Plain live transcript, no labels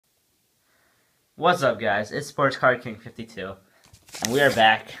What's up, guys? It's Sports Card King 52, and we are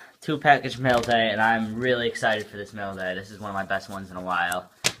back. Two-package mail day, and I'm really excited for this mail day. This is one of my best ones in a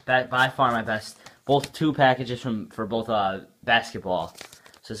while. By far my best. Both two packages for both basketball.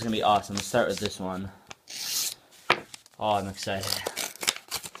 So it's gonna be awesome. Let's start with this one. Oh, I'm excited.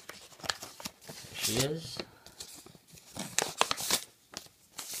 There she is.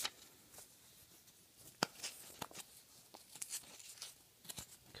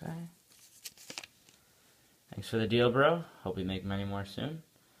 Okay. Thanks for the deal, bro. Hope we make many more soon.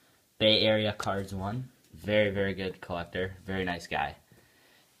 Bay Area Cards 1. Very, very good collector. Very nice guy.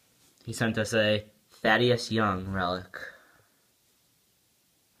 He sent us a Thaddeus Young relic.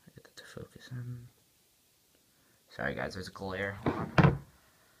 Get that to focus in. Sorry, guys, there's a glare. Hold on.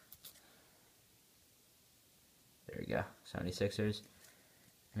 There we go. 76ers.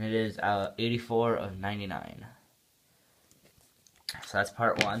 And it is 84 of 99. So that's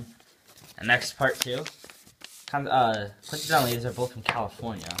part one. And next, part two. Punches on Leaders are both from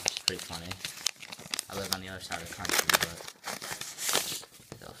California, which is pretty funny. I live on the other side of the country, but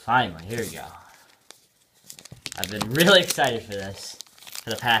so finally, here we go. I've been really excited for this for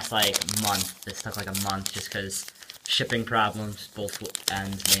the past month. This took like a month just because shipping problems, both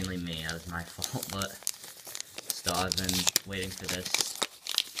ends, mainly me. That was my fault, but still, I've been waiting for this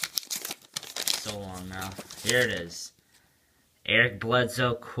so long now. Here it is. Eric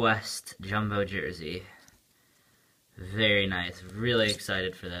Bledsoe Quest Jumbo Jersey. Very nice. Really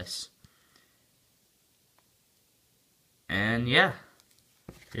excited for this. And yeah,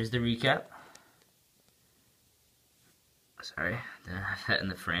 here's the recap. Sorry, didn't have that in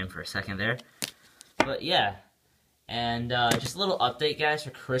the frame for a second there. But yeah, and just a little update, guys,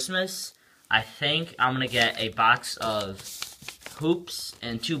 for Christmas. I think I'm going to get a box of hoops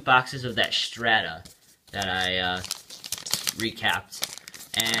and 2 boxes of that Strata that I recapped.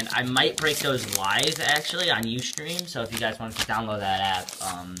 And I might break those live, actually, on Ustream, so if you guys want to download that app,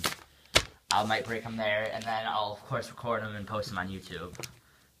 I might break them there, and then I'll, of course, record them and post them on YouTube.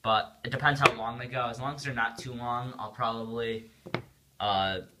 But it depends how long they go. As long as they're not too long, I'll probably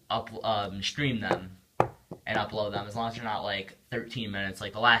stream them and upload them, as long as they're not, 13 minutes,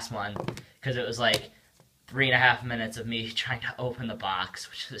 like the last one, because it was, 3.5 minutes of me trying to open the box,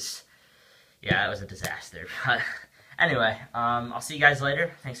 which was, yeah, it was a disaster, but... Anyway, I'll see you guys later.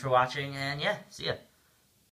 Thanks for watching, and yeah, see ya.